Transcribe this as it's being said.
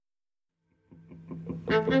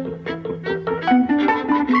Hello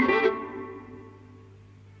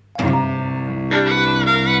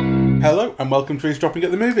and welcome to Eavesdropping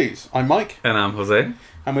at the Movies. I'm Mike. And I'm Jose.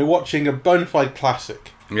 And we're watching a bona fide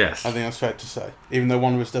classic. Yes. I think that's fair to say. Even though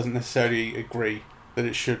one of us doesn't necessarily agree that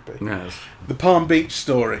it should be. Yes. The Palm Beach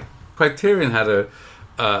Story. Criterion had a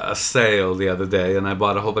sale the other day, and I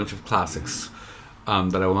bought a whole bunch of classics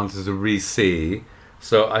that I wanted to re-see.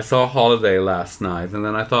 So I saw Holiday last night, and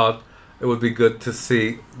then I thought it would be good to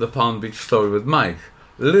see The Palm Beach Story with Mike.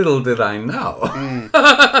 Little did I know.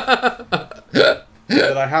 But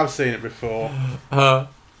I have seen it before.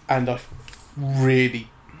 And I really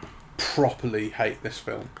properly hate this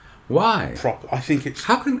film. Why? I think it's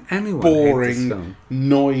How can anyone hate this boring, film?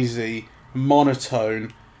 noisy,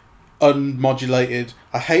 monotone, unmodulated.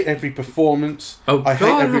 I hate every performance. Oh, I hate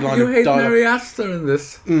every line you of hate dialogue. Mary Astor in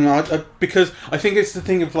this. Because I think it's the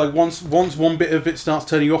thing of like once one bit of it starts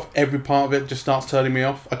turning you off, every part of it just starts turning me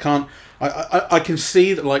off. I can't. I can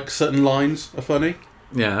see that like certain lines are funny.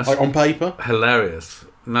 Yes. Like on paper. Hilarious.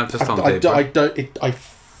 Not just on paper. I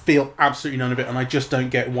feel absolutely none of it, and I just don't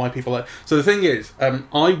get why people like. So the thing is,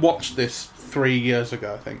 I watched this 3 years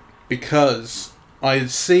ago, I think, because I had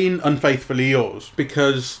seen Unfaithfully Yours,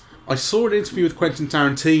 because I saw an interview with Quentin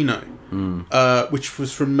Tarantino, which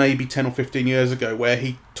was from maybe 10 or 15 years ago, where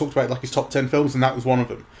he talked about like his top 10 films, and that was one of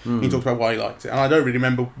them. He talked about why he liked it, and I don't really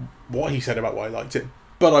remember what he said about why he liked it,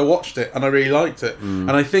 but I watched it and I really liked it, and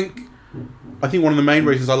I think one of the main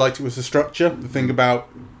reasons I liked it was the structure, the thing about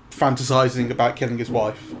fantasizing about killing his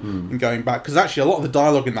wife and going back, because actually a lot of the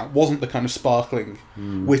dialogue in that wasn't the kind of sparkling,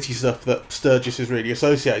 witty stuff that Sturgis is really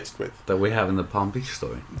associated with. That we have in the Palm Beach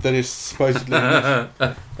Story. That is supposedly.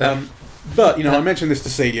 But you know, I mentioned this to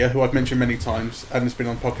Celia, who I've mentioned many times, and has been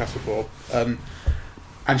on the podcast before,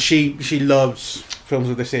 and she loves films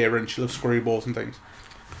of this era, and she loves screwballs and things.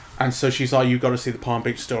 And so she's like, "You've got to see the Palm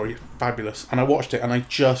Beach Story, it's fabulous." And I watched it, and I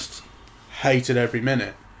just hated every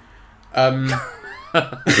minute. You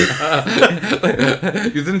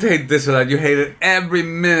didn't hate this or that. You hated every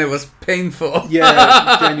minute. It was painful.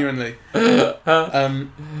 Yeah, genuinely. And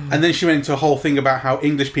then she went into a whole thing about how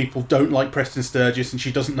English people don't like Preston Sturges, and she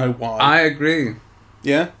doesn't know why. I agree.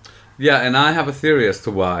 Yeah? Yeah, and I have a theory as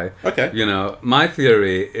to why. Okay. You know, my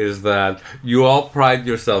theory is that you all pride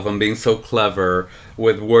yourself on being so clever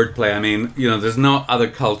with wordplay. I mean, you know, there's no other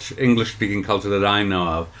culture, English-speaking culture that I know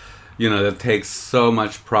of, you know, that takes so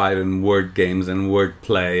much pride in word games and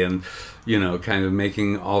wordplay and, you know, kind of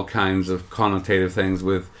making all kinds of connotative things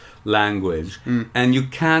with language. And you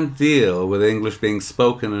can't deal with English being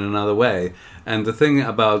spoken in another way. And the thing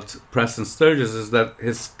about Preston Sturges is that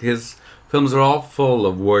his films are all full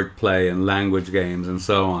of wordplay and language games and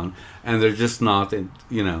so on. And they're just not,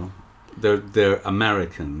 you know, they're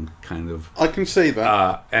American kind of. I can see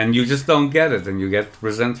that. And you just don't get it, and you get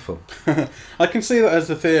resentful. I can see that as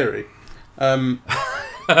a theory. No,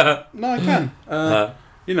 I can.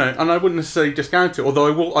 You know, and I wouldn't necessarily discount it.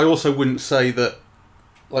 Although I also wouldn't say that,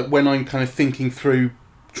 like when I'm kind of thinking through,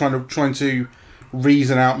 trying to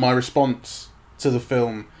reason out my response to the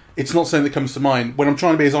film, it's not something that comes to mind. When I'm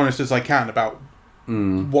trying to be as honest as I can about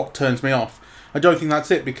what turns me off, I don't think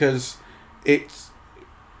that's it, because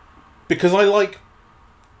I like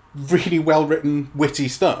really well written, witty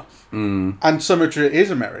stuff, and so much of it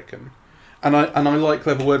is American, and I like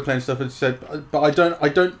clever wordplay and stuff. As I said, but I don't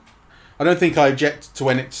think I object to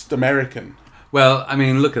when it's American. Well, I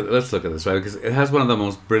mean, let's look at this, right? Because it has one of the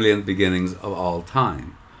most brilliant beginnings of all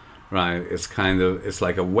time, right? It's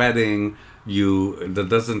like a wedding. That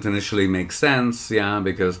doesn't initially make sense, yeah,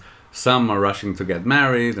 because some are rushing to get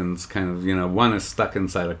married, and it's kind of, you know, one is stuck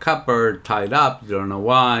inside a cupboard, tied up, you don't know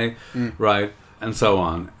why, right, and so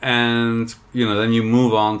on. And, you know, then you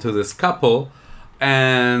move on to this couple,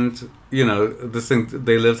 and, you know, this thing,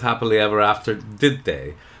 they lived happily ever after, did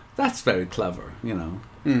they? That's very clever, you know,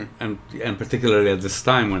 and particularly at this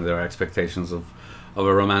time when there are expectations of a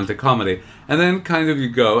romantic comedy. And then kind of you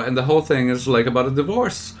go, and the whole thing is like about a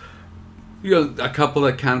divorce. You know, a couple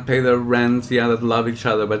that can't pay their rent, yeah, that love each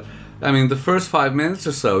other, but I mean, the first 5 minutes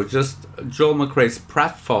or so, just Joel McRae's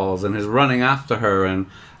pratfalls and his running after her, and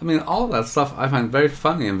I mean, all that stuff I find very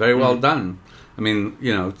funny and very well done. I mean,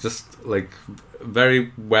 you know, just like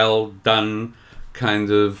very well done kind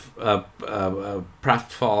of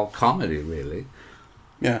pratfall comedy, really.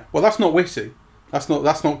 Yeah, well, that's not witty. That's not.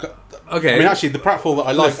 Okay. I mean, actually, the pratfall that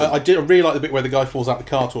I like, Listen. I really like the bit where the guy falls out the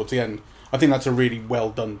car towards the end. I think that's a really well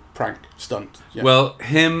done prank stunt. Yeah. Well,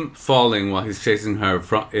 him falling while he's chasing her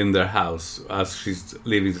in their house as she's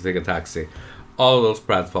leaving to take a taxi, all those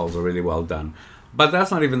pratfalls are really well done. But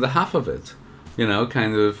that's not even the half of it. You know,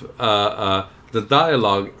 kind of the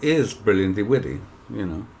dialogue is brilliantly witty. you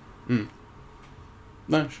know.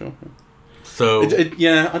 No, sure. So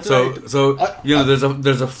yeah, I don't know.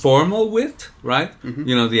 There's a formal wit, right? Mm-hmm.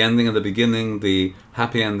 You know, the ending and the beginning, the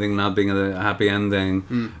happy ending not being a happy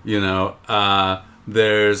ending. You know,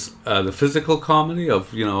 there's the physical comedy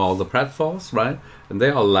of, you know, all the pratfalls, right? And they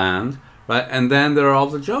all land, right? And then there are all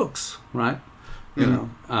the jokes, right? You know,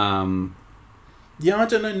 yeah, I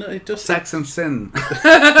don't know. No, it does. sex and sin. It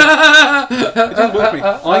doesn't work for me.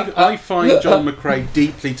 I find John McCrea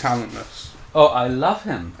deeply talentless. Oh, I love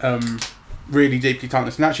him. Really deeply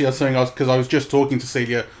talentless. And actually, because I was just talking to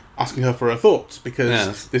Celia, asking her for her thoughts,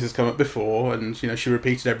 because this has come up before, and you know, she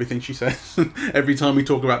repeated everything she says every time we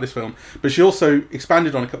talk about this film. But she also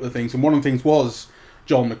expanded on a couple of things, and one of the things was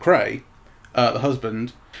John McCrea, the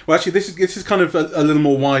husband. Well, actually, this is kind of a little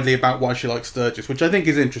more widely about why she likes Sturgis, which I think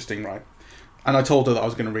is interesting, right? And I told her that I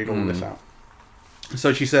was going to read all of this out.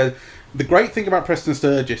 So she said, the great thing about Preston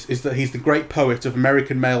Sturgis is that he's the great poet of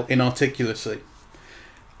American male inarticulacy.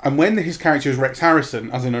 And when his character is Rex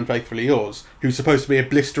Harrison, as in Unfaithfully Yours, who's supposed to be a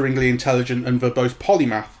blisteringly intelligent and verbose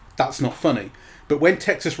polymath, that's not funny. But when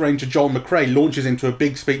Texas Ranger Joel McCrea launches into a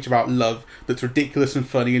big speech about love that's ridiculous and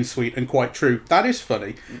funny and sweet and quite true, that is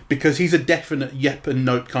funny, because he's a definite yep and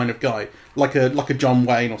nope kind of guy, like a John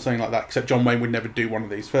Wayne or something like that, except John Wayne would never do one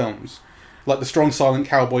of these films. Like the strong silent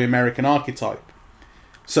cowboy American archetype.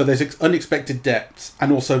 So there's unexpected depths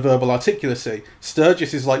and also verbal articulacy.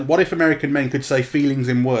 Sturgis is like, what if American men could say feelings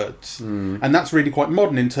in words? And that's really quite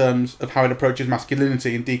modern in terms of how it approaches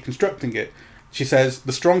masculinity and deconstructing it. She says,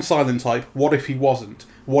 the strong silent type, what if he wasn't?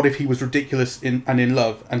 What if he was ridiculous and in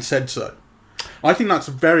love and said so? I think that's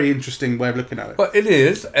a very interesting way of looking at it. Well, it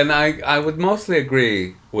is, and I would mostly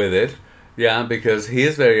agree with it. Yeah, because he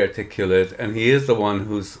is very articulate, and he is the one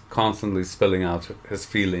who's constantly spilling out his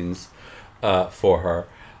feelings for her.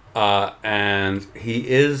 And he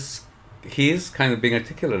is kind of being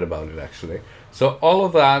articulate about it, actually. So all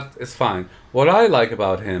of that is fine. What I like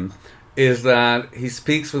about him is that he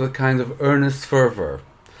speaks with a kind of earnest fervor.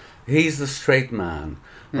 He's the straight man,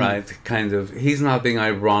 right? Kind of, he's not being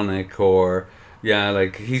ironic or,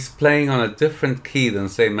 like he's playing on a different key than,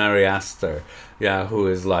 say, Mary Astor, who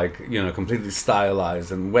is like, completely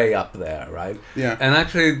stylized and way up there, right? Yeah. And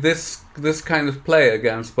actually this kind of play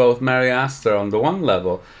against both Mary Astor on the one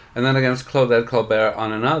level and then against Claudette Colbert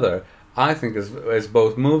on another, I think is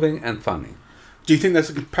both moving and funny. Do you think there's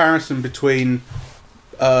a comparison between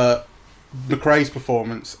McCrea's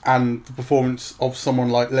performance and the performance of someone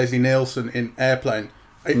like Leslie Nielsen in Airplane,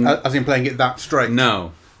 as in playing it that straight?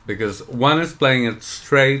 No, because one is playing it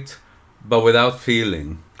straight but without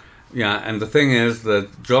feeling. Yeah, and the thing is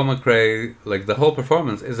that Joel McCrea, like the whole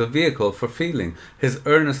performance, is a vehicle for feeling. His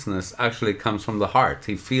earnestness actually comes from the heart.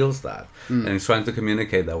 He feels that, and he's trying to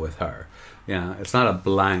communicate that with her. Yeah, it's not a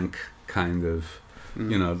blank kind of,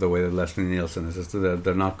 the way that Leslie Nielsen is.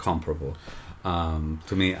 They're not comparable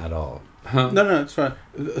to me at all. No, it's fine.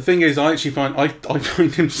 The thing is, I actually find I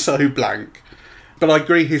find him so blank, but I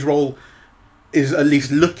agree his role is at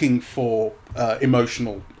least looking for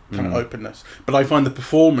emotional kind of openness. But I find the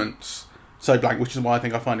performance so blank, which is why I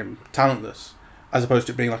think I find him talentless, as opposed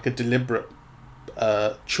to it being like a deliberate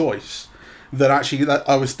choice. That actually, that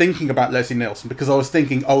I was thinking about Leslie Nielsen because I was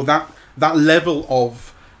thinking, that level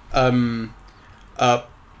of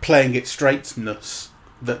playing it straightness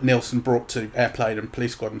that Nielsen brought to Airplane and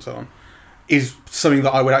Police Squad and so on is something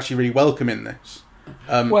that I would actually really welcome in this.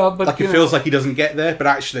 But like it feels like he doesn't get there, but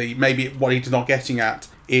actually maybe what he's not getting at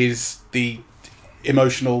is the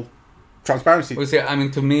emotional transparency. Well, see, I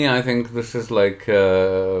mean, to me, I think this is like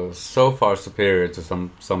so far superior to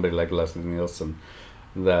somebody like Leslie Nielsen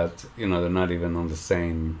that they're not even on the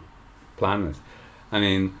same planet. I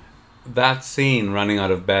mean, that scene running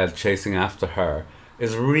out of bed, chasing after her,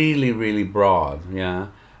 is really, really broad. Yeah.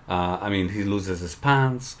 I mean, he loses his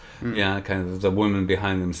pants. Yeah, kind of the woman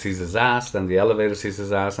behind him sees his ass, then the elevator sees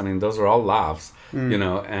his ass. I mean, those are all laughs,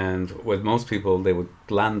 and with most people, they would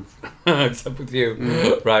land, except with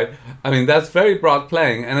you, right? I mean, that's very broad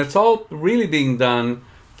playing, and it's all really being done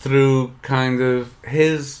through kind of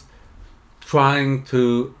his trying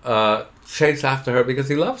to chase after her because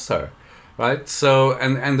he loves her, right? So,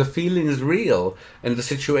 and the feeling is real, and the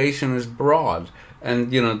situation is broad,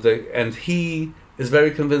 and, and he is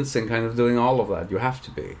very convincing, kind of doing all of that. You have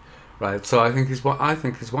to be, right? So I think he's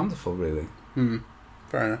wonderful, really.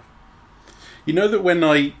 Fair enough. You know that when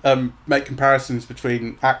I make comparisons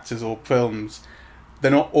between actors or films,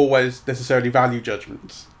 they're not always necessarily value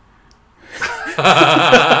judgments.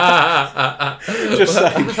 Just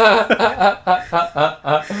saying.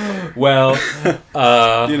 Well,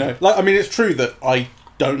 like, I mean, it's true that I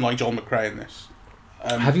don't like Joel McCrea in this.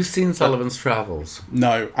 Have you seen Sullivan's Travels?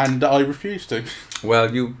 No, and I refuse to.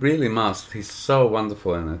 Well, you really must. He's so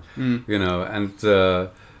wonderful in it, you know,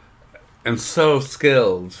 and so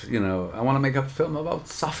skilled. You know, I want to make a film about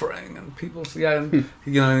suffering and people's and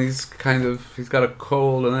you know, he's got a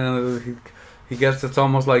cold, and then he gets, it's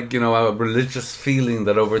almost like, you know, a religious feeling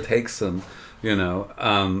that overtakes him. You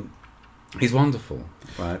know, he's wonderful.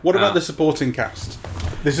 Right. What about the supporting cast?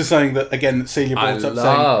 This is something that, again, that Celia brought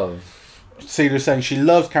up. Celia was saying she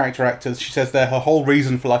loves character actors. She says they're her whole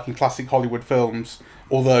reason for liking classic Hollywood films,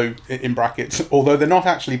 although, in brackets, although they're not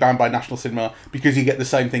actually banned by national cinema, because you get the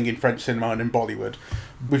same thing in French cinema and in Bollywood.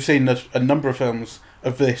 We've seen a number of films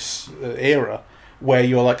of this era where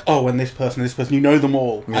you're like, oh, and this person, you know them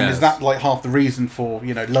all. And is that like half the reason for,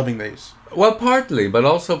 you know, loving these? Well, partly, but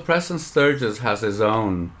also Preston Sturges has his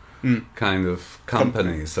own kind of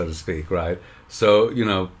company, so to speak, right? So, you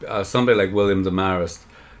know, somebody like William Demarest,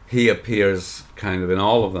 he appears kind of in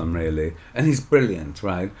all of them, really, and he's brilliant,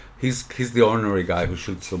 right? He's the ornery guy who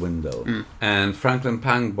shoots the window. And Franklin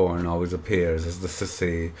Pangborn always appears as the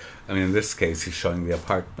sissy. I mean, in this case, he's showing the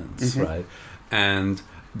apartments, right? And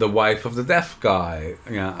the wife of the deaf guy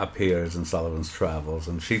appears in Sullivan's Travels,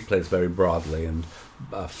 and she plays very broadly and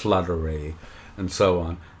fluttery and so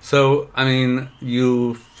on. So, I mean,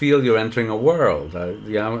 you feel you're entering a world.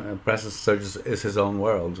 Preston Sturges is his own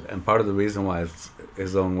world, and part of the reason why it's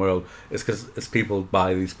his own world is because it's people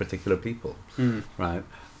by these particular people, right?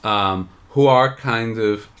 Who are kind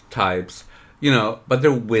of types, you know, but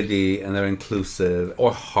they're witty and they're inclusive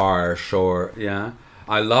or harsh or,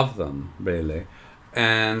 I love them, really.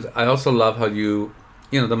 And I also love how you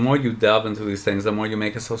know, the more you delve into these things, the more you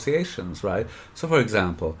make associations, right? So, for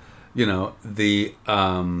example, you know, the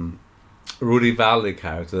Rudy Valley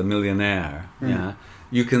character, the millionaire,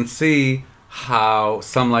 you can see how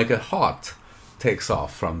Some Like It Hot takes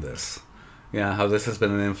off from this. How this has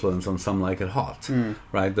been an influence on Some Like It Hot,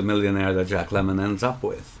 right? The millionaire that Jack Lemmon ends up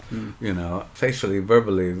with, you know, facially,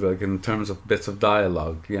 verbally, like in terms of bits of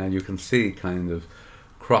dialogue, you can see kind of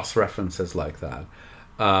cross-references like that.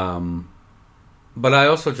 But I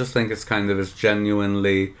also just think it's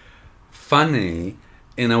genuinely funny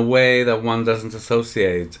in a way that one doesn't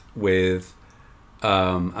associate with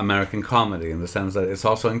American comedy, in the sense that it's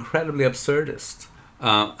also incredibly absurdist.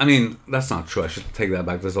 I mean, that's not true. I should take that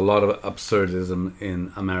back. There's a lot of absurdism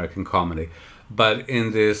in American comedy. But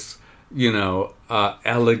in this, you know,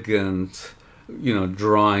 elegant, you know,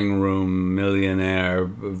 drawing room, millionaire,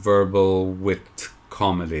 verbal wit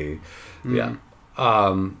comedy,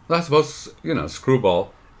 I suppose, you know,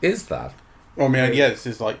 Screwball is that. Well, I mean, this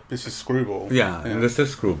is Screwball. And this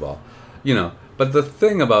is Screwball. You know, but the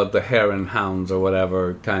thing about the Hare and Hounds or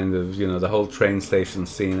whatever, kind of, you know, the whole train station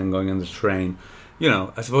scene and going in the train, you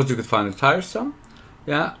know, I suppose you could find it tiresome,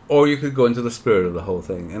 or you could go into the spirit of the whole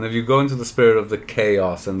thing. And if you go into the spirit of the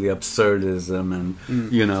chaos and the absurdism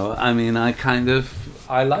and, you know, I mean, I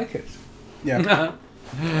like it. Yeah.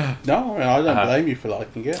 No, I mean, I don't blame you for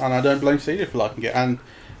liking it, and I don't blame Celia for liking it. And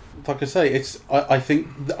like I say, I think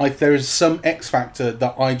there is some X factor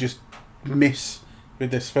that I just miss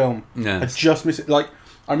with this film. Yes. I just miss it. Like,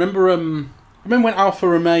 I remember when Alfa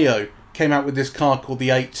Romeo came out with this car called the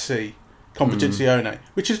 8C Competizione,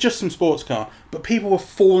 which is just some sports car, but people were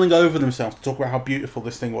falling over themselves to talk about how beautiful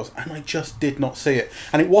this thing was, and I just did not see it.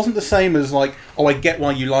 And it wasn't the same as like, oh, I get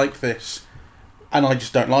why you like this, and I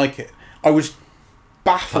just don't like it. I was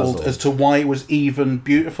baffled as to why it was even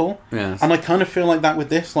beautiful. Yes. And I kind of feel like that with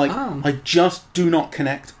this. Like, I just do not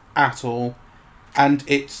connect at all. And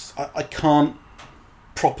I can't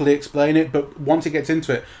properly explain it, but once it gets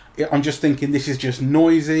into it, I'm just thinking this is just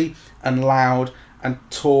noisy and loud and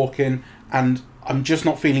talking, and I'm just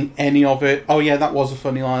not feeling any of it. Oh yeah, that was a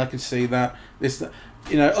funny line, I can see that.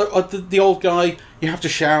 You know, the old guy, you have to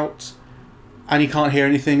shout, and he can't hear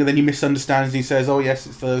anything, and then he misunderstands, and he says, oh yes,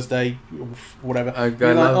 it's Thursday, whatever.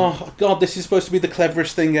 You're like, oh god, this is supposed to be the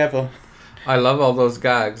cleverest thing ever. I love all those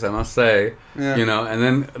gags, I must say. You know, and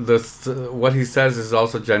then what he says is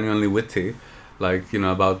also genuinely witty, like, you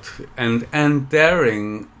know, about and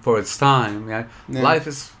daring for its time. Life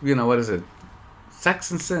is, you know, what is it?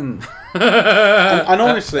 Sex and sin. and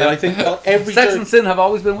honestly, I think every sex and sin are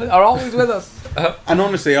always with us. And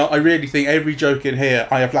honestly, I really think every joke in here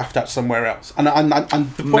I have laughed at somewhere else. And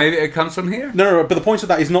the maybe it comes from here. No, but the point of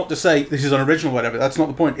that is not to say this is unoriginal or whatever. That's not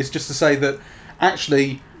the point. It's just to say that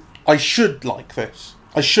actually I should like this.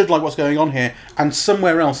 I should like what's going on here. And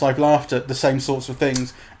somewhere else I've laughed at the same sorts of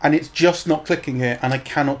things, and it's just not clicking here, and I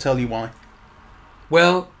cannot tell you why.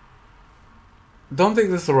 Well, don't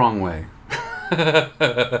take this the wrong way.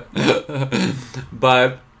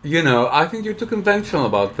 But I think you're too conventional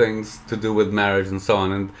about things to do with marriage and so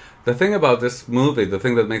on. And the thing about this movie, the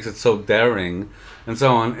thing that makes it so daring and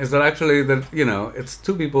so on, is that actually it's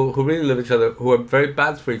two people who really love each other, who are very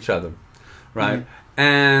bad for each other, right?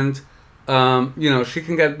 And she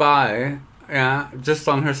can get by, just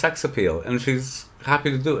on her sex appeal, and she's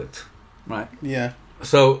happy to do it, right? Yeah.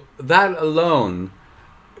 So that alone,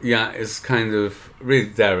 is kind of really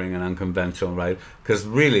daring and unconventional, right? Because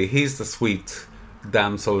really, he's the sweet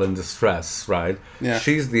damsel in distress, right? Yeah.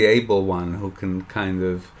 She's the able one who can kind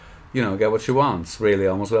of, get what she wants, really,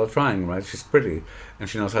 almost without trying, right? She's pretty, and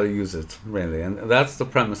she knows how to use it, really. And that's the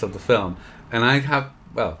premise of the film. And I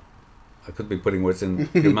could be putting words in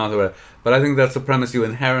your mouth, but I think that's a premise you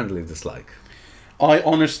inherently dislike. I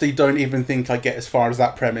honestly don't even think I get as far as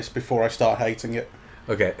that premise before I start hating it.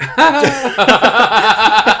 Okay.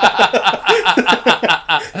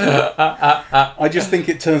 I just think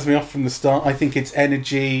it turns me off from the start. I think its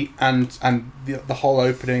energy and the whole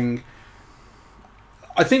opening.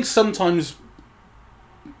 I think sometimes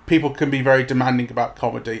people can be very demanding about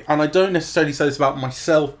comedy, and I don't necessarily say this about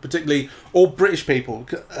myself, particularly, or British people.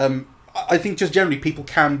 I think just generally people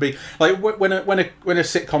can be like when a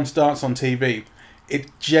sitcom starts on TV, it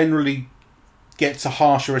generally gets a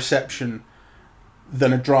harsher reception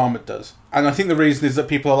than a drama does. And I think the reason is that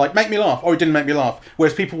people are like, make me laugh. Oh, it didn't make me laugh.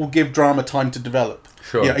 Whereas people will give drama time to develop.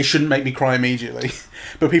 Sure. It shouldn't make me cry immediately.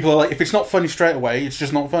 But people are like, if it's not funny straight away, it's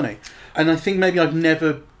just not funny. And I think maybe I've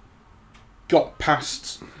never got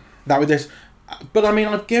past that with this. But I mean,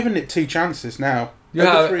 I've given it 2 chances now.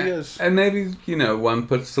 Over 3 years. And maybe, one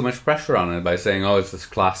puts too much pressure on it by saying, oh, it's this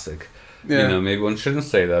classic. Yeah. Maybe one shouldn't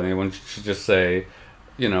say that. Maybe one should just say,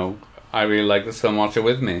 I really like this film, watch it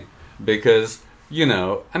with me. Because...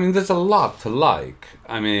 there's a lot to like.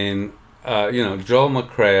 Joel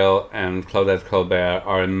McHale and Claudette Colbert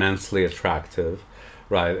are immensely attractive,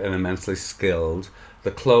 right, and immensely skilled.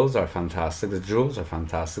 The clothes are fantastic. The jewels are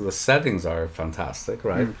fantastic. The settings are fantastic,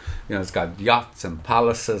 right? It's got yachts and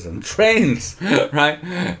palaces and trains, right?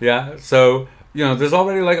 Yeah. So, there's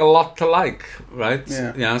already like a lot to like, right?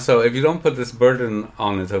 Yeah. So if you don't put this burden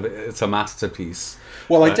on it, it's a masterpiece.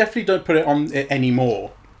 Well, right? I definitely don't put it on it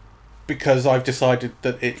anymore. Because I've decided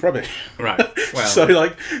that it's rubbish. Right. Well.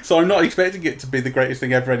 So I'm not expecting it to be the greatest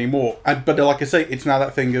thing ever anymore. But like I say, it's now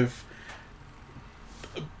that thing of...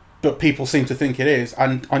 But people seem to think it is.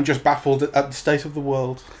 And I'm just baffled at the state of the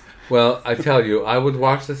world. Well, I tell you, I would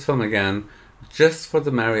watch this film again just for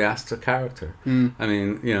the Mary Astor character.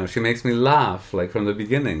 She makes me laugh, like, from the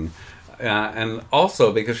beginning. And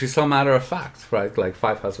also because she's so matter of fact, right? Like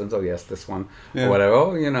 5 husbands, oh yes, this one, or whatever.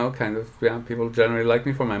 Oh, people generally like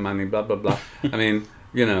me for my money, blah, blah, blah.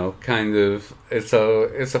 It's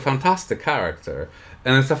a fantastic character.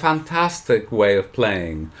 And it's a fantastic way of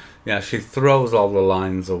playing. Yeah, she throws all the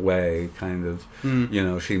lines away,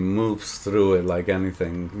 she moves through it like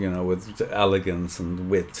anything, with elegance and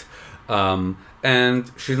wit.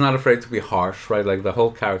 And she's not afraid to be harsh, right? Like the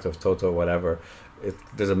whole character of Toto, whatever,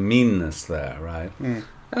 there's a meanness there, right? And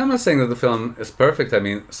I'm not saying that the film is perfect.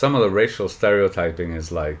 Some of the racial stereotyping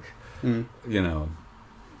is like,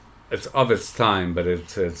 it's of its time, but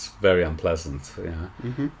it's very unpleasant. Yeah.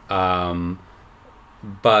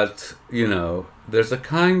 But there's a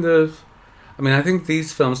kind of, I think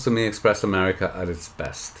these films to me express America at its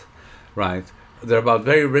best, right? They're about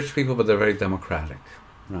very rich people, but they're very democratic.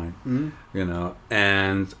 Right,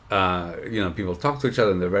 and people talk to each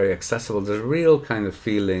other and they're very accessible. There's a real kind of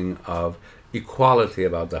feeling of equality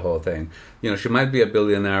about the whole thing. She might be a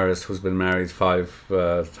billionaire who's been married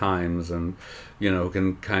 5 times and who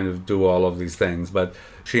can kind of do all of these things, but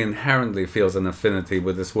she inherently feels an affinity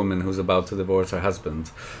with this woman who's about to divorce her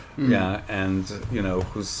husband, and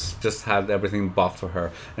who's just had everything bought for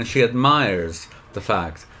her, and she admires the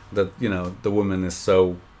fact that the woman is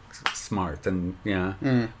so smart and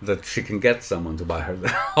that she can get someone to buy her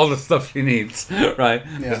all the stuff she needs, right?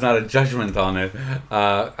 There's not a judgment on it.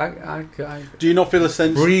 Do you not feel a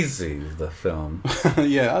sense breezy the film?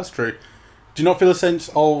 Yeah, that's true. Do you not feel a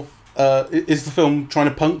sense of is the film trying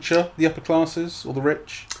to puncture the upper classes or the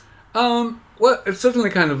rich? Well, it's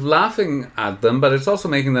certainly kind of laughing at them, but it's also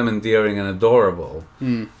making them endearing and adorable.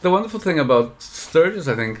 The wonderful thing about Sturges,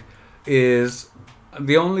 I think, is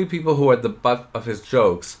the only people who are at the butt of his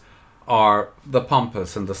jokes are the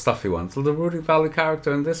pompous and the stuffy ones. So the Rudy Valley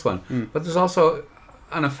character in this one, but there's also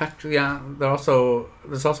an affection. There's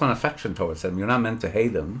also an affection towards him. You're not meant to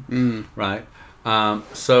hate him, right?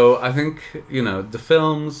 So I think the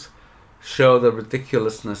films show the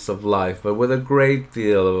ridiculousness of life, but with a great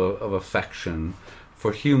deal of affection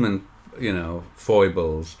for human,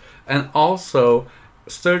 foibles. And also,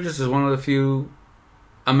 Sturges is one of the few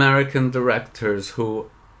American directors who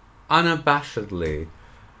unabashedly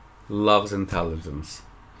loves intelligence.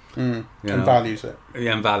 And You know? values it.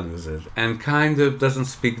 Yeah, and values it, and kind of doesn't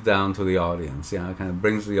speak down to the audience. Kind of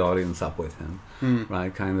brings the audience up with him,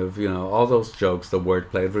 right? Kind of, all those jokes, the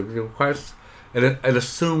wordplay. It requires, it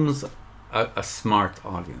assumes a smart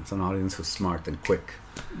audience, an audience who's smart and quick.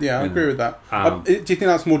 Yeah, I agree with that. Do you think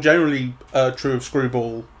that's more generally true of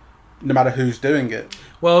Screwball, no matter who's doing it?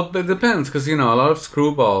 Well, but it depends, because a lot of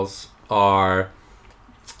screwballs are.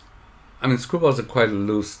 I mean, screwballs are quite a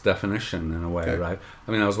loose definition in a way, right?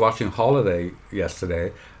 I mean, I was watching Holiday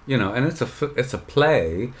yesterday, and it's a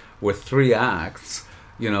play with 3 acts,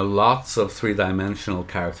 lots of 3-dimensional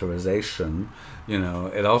characterization.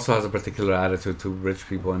 It also has a particular attitude to rich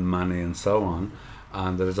people and money and so on,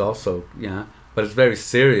 and there is also but it's very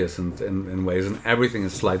serious in ways, and everything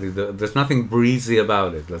is slightly. There's nothing breezy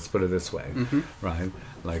about it. Let's put it this way, right?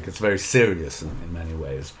 Like, it's very serious in many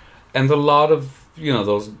ways, and a lot of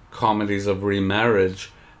those comedies of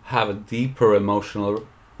remarriage have a deeper emotional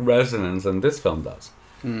resonance than this film does,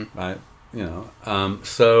 right?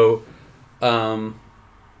 So I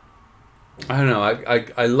don't know.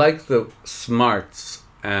 I like the smarts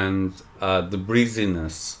and the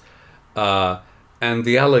breeziness and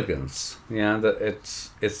the elegance. That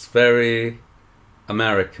it's very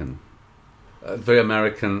American. Very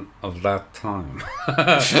American of that time.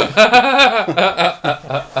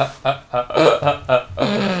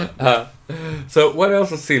 So what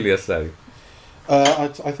else does Celia say?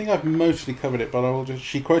 I think I've mostly covered it, but I will just.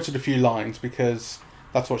 She quoted a few lines because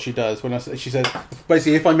that's what she does. She says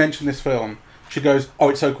basically, if I mention this film, she goes, "Oh,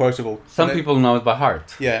 it's so quotable." Some people know it by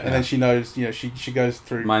heart. Yeah, and then she knows. She goes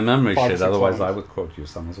through my memory shit. Otherwise, lines. I would quote you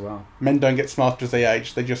some as well. Men don't get smarter as they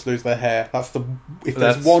age; they just lose their hair. If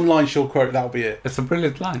there's one line she'll quote, that'll be it. It's a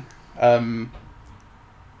brilliant line.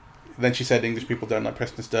 Then she said, "English people don't like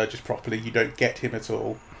Preston Sturges properly. You don't get him at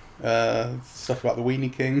all." Stuff about the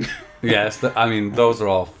Weenie King. Yes, those are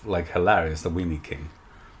all like hilarious. The Weenie King.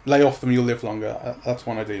 Lay off them, you'll live longer. That's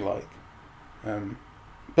one I do like.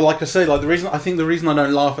 But like I say, the reason I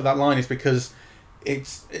don't laugh at that line is because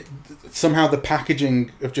somehow the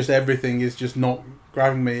packaging of just everything is just not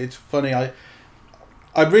grabbing me. It's funny. I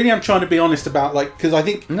really am trying to be honest about because I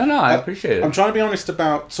think I appreciate it. I'm trying to be honest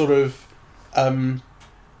about sort of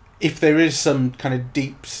if there is some kind of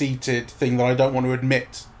deep-seated thing that I don't want to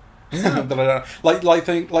admit. That I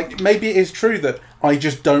don't maybe it is true that I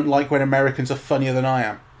just don't like when Americans are funnier than I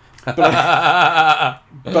am.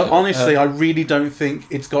 But honestly, I really don't think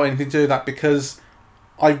it's got anything to do with that because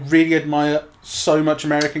I really admire so much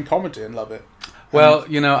American comedy and love it. Well,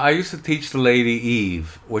 I used to teach the Lady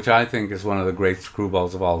Eve, which I think is one of the great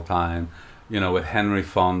screwballs of all time, with Henry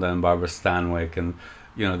Fonda and Barbara Stanwyck, and,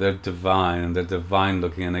 they're divine, and they're divine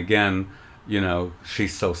looking, and again,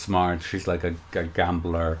 she's so smart, she's like a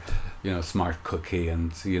gambler, smart cookie,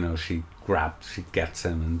 and, she gets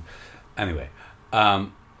him, and anyway,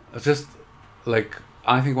 it's just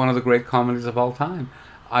I think one of the great comedies of all time.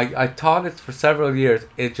 I taught it for several years.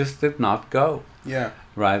 It just did not go. Yeah.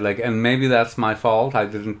 Right. And maybe that's my fault. I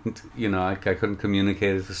didn't. I couldn't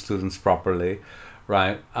communicate it to students properly.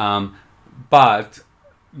 Right. But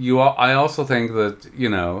I also think that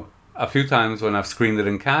a few times when I've screened it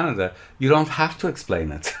in Canada, you don't have to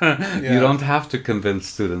explain it. You don't have to convince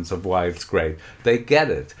students of why it's great. They get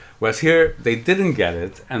it. Whereas here, they didn't get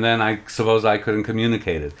it, and then I suppose I couldn't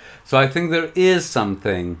communicate it. So I think there is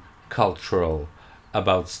something cultural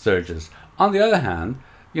about Sturges. On the other hand,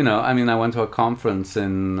 I went to a conference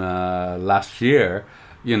in last year,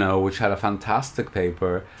 which had a fantastic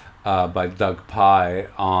paper by Doug Pye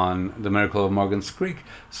on The Miracle of Morgan's Creek.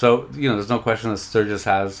 So, there's no question that Sturges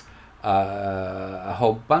has a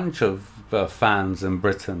whole bunch of fans in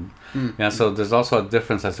Britain. So there's also a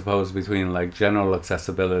difference, I suppose, between general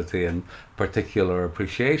accessibility and particular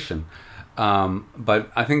appreciation. But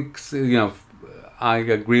I think I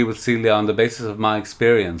agree with Celia on the basis of my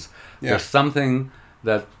experience. There's something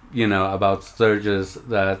that about Sturges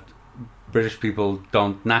that British people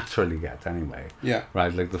don't naturally get anyway.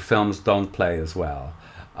 Right, the films don't play as well,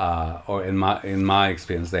 or in my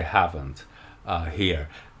experience they haven't here.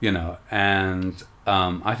 And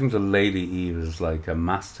I think The Lady Eve is a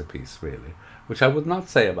masterpiece, really, which I would not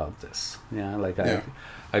say about this.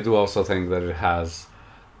 I do also think that it has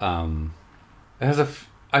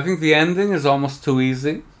I think the ending is almost too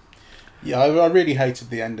easy. Yeah, I really hated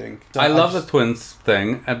the ending. I love the twins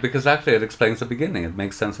thing because actually it explains the beginning. It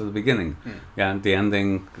makes sense of the beginning. And the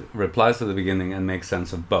ending replies to the beginning and makes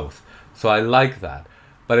sense of both. So I like that.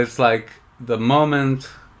 But it's the moment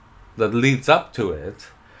that leads up to it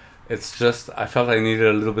It's just I felt I needed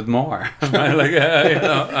a little bit more. Right? Like,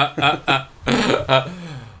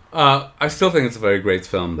 I still think it's a very great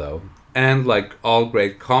film, though. And like all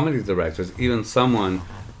great comedy directors, even someone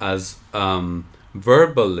as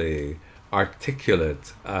verbally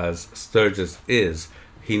articulate as Sturges is,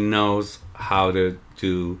 he knows how to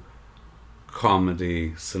do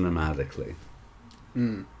comedy cinematically.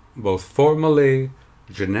 Both formally,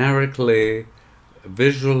 generically,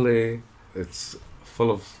 visually. It's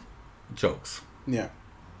full of jokes. Yeah.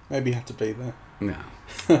 Maybe you have to be there. Yeah.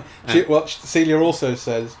 Celia also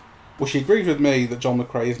says, well, she agrees with me that John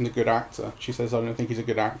McCrea isn't a good actor. She says, I don't think he's a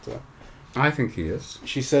good actor. I think he is.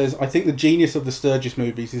 She says, I think the genius of the Sturges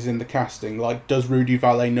movies is in the casting. Like, does Rudy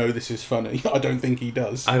Vallee know this is funny? I don't think he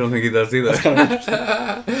does. I don't think he does either. That's kind of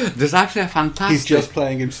interesting. There's actually a fantastic... He's just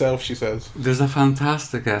playing himself, she says. There's a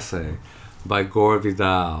fantastic essay by Gore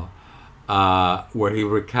Vidal where he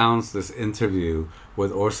recounts this interview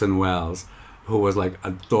with Orson Welles, who was like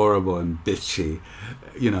adorable and bitchy,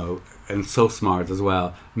 you know, and so smart as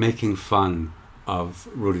well, making fun of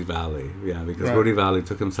Rudy Vallee, because right. Rudy Vallee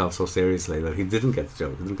took himself so seriously that he didn't get the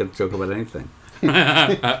joke. He didn't get the joke about anything.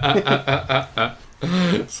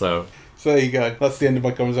 So there you go. That's the end of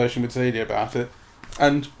my conversation with Celia about it.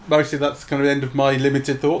 And mostly that's kind of the end of my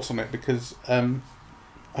limited thoughts on it, because,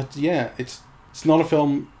 it's not a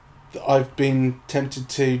film that I've been tempted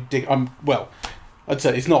to dig... I'd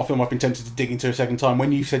say it's not a film I've been tempted to dig into a second time.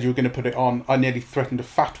 When you said you were going to put it on, I nearly threatened a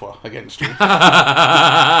fatwa against you.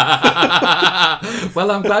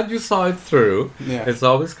 Well, I'm glad you saw it through. Yeah. It's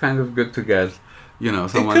always kind of good to get,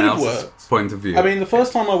 someone else's point of view. I mean, the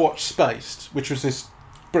first time I watched Spaced, which was this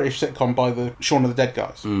British sitcom by the Shaun of the Dead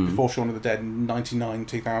guys, before Shaun of the Dead in 99,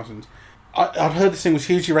 2000, I'd heard this thing was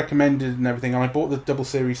hugely recommended and everything, and I bought the double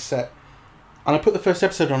series set, and I put the first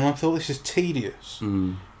episode on, and I thought, this is tedious,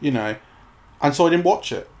 and so I didn't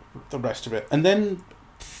watch it, the rest of it. And then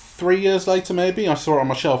 3 years later, maybe, I saw it on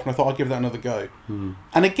my shelf, and I thought I'd give that another go. And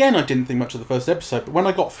again, I didn't think much of the first episode, but when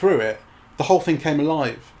I got through it, the whole thing came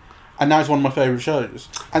alive. And now it's one of my favourite shows.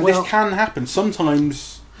 And this can happen.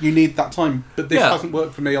 Sometimes you need that time, but this hasn't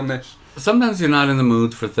worked for me on this. Sometimes you're not in the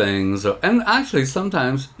mood for things, and actually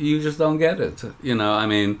sometimes you just don't get it. I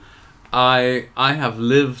mean, I have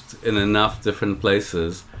lived in enough different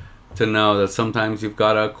places to know that sometimes you've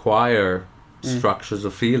got to acquire structures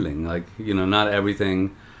of feeling. Like, not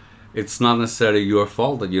everything... It's not necessarily your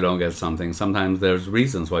fault that you don't get something. Sometimes there's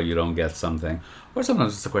reasons why you don't get something. Or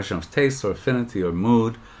sometimes it's a question of taste or affinity or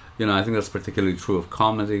mood. I think that's particularly true of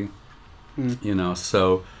comedy.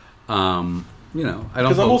 So... I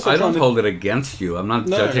don't hold it against you. I'm not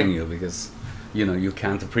judging you because, you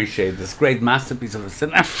can't appreciate this great masterpiece of the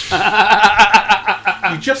cinema.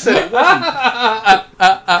 You just said it wasn't.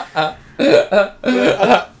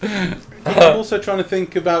 I'm also trying to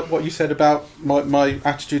think about what you said about my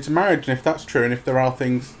attitude to marriage, and if that's true, and if there are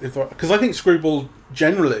things... Because I think Screwball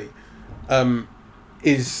generally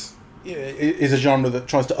is a genre that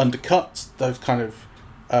tries to undercut those kind of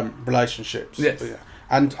relationships. Yes. Yeah.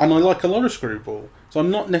 And I like a lot of Screwball, so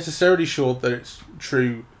I'm not necessarily sure that it's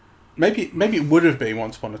true. Maybe it would have been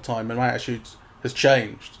once upon a time, and my attitude has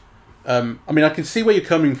changed. I mean, I can see where you're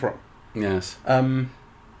coming from. Yes.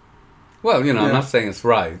 Well, I'm not saying it's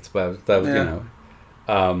right, but yeah,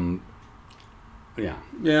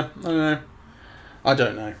 I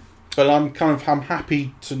don't know, but I'm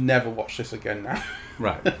happy to never watch this again now.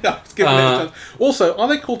 Right. Let's give it a chance. Also, are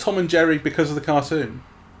they called Tom and Jerry because of the cartoon?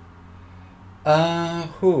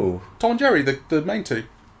 Who? Tom and Jerry, the main two,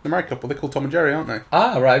 the married couple. They're called Tom and Jerry, aren't they?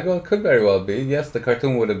 Ah, right. Well, it could very well be. Yes, the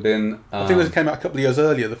cartoon would have been... I think this came out a couple of years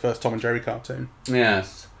earlier, the first Tom and Jerry cartoon.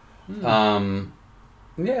 Yes.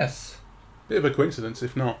 Yes. Bit of a coincidence,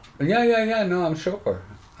 if not. Yeah. No, I'm sure.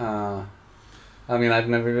 I mean, I've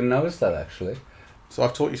never even noticed that, actually. So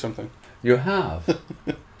I've taught you something. You have?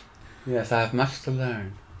 Yes, I have much to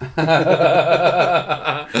learn. All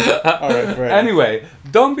right, great. Anyway,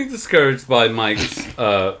 don't be discouraged by Mike's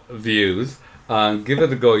views. Give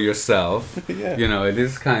it a go yourself. Yeah. It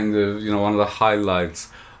is kind of one of the highlights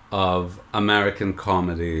of American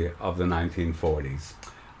comedy of the 1940s.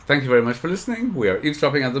 Thank you very much for listening. We are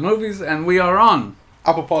Eavesdropping at the Movies, and we are on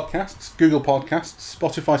Apple Podcasts, Google Podcasts,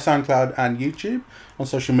 Spotify, SoundCloud, and YouTube. On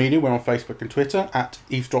social media, we're on Facebook and Twitter at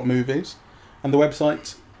Eavesdrop Movies, and the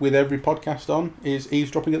website with every podcast on is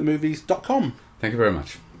eavesdroppingatthemovies.com. Thank you very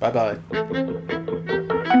much. Bye-bye.